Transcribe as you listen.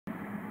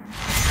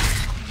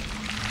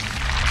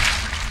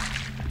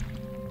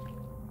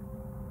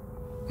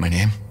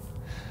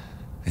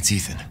It's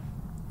Ethan.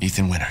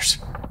 Ethan Winters.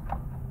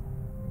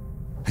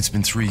 It's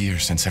been 3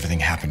 years since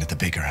everything happened at the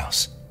Baker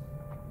house.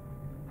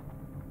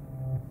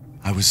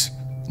 I was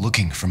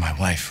looking for my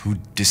wife, who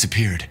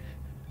disappeared.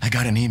 I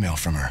got an email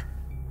from her.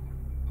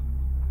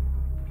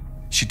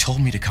 She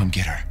told me to come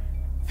get her.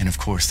 And of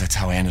course, that's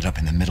how I ended up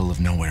in the middle of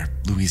nowhere,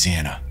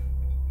 Louisiana.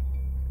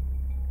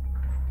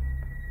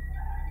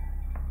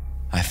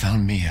 I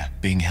found Mia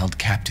being held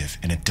captive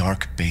in a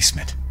dark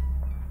basement.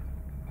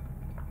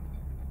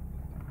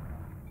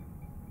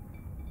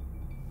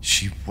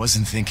 She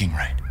wasn't thinking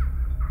right.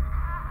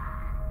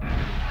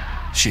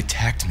 She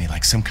attacked me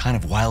like some kind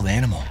of wild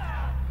animal.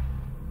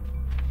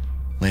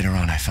 Later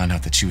on, I found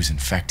out that she was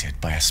infected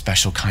by a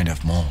special kind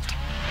of mold.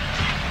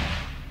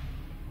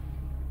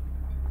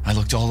 I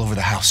looked all over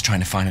the house trying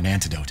to find an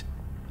antidote,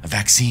 a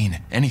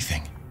vaccine,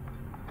 anything.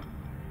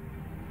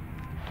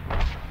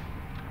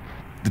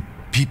 The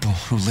people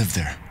who lived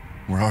there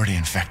were already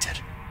infected.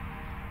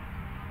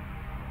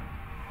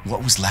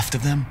 What was left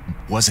of them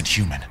wasn't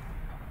human.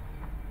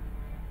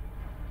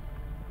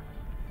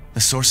 The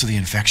source of the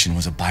infection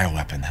was a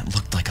bioweapon that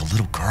looked like a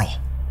little girl.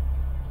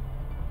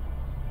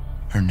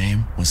 Her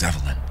name was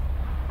Evelyn.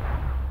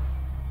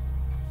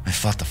 I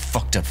fought the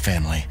fucked up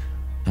family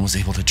and was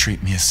able to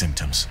treat Mia's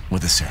symptoms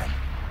with a serum.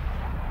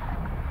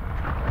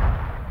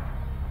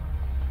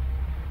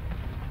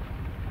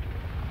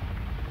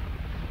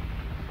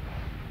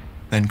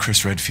 Then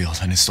Chris Redfield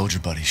and his soldier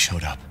buddies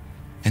showed up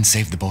and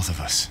saved the both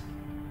of us.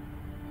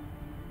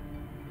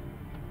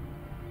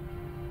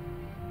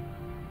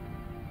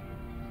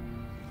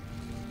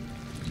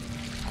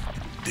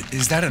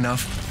 Is that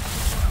enough?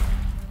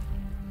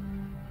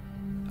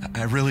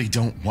 I really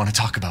don't want to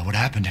talk about what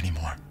happened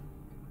anymore.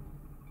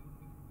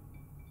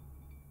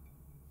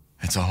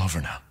 It's all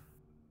over now.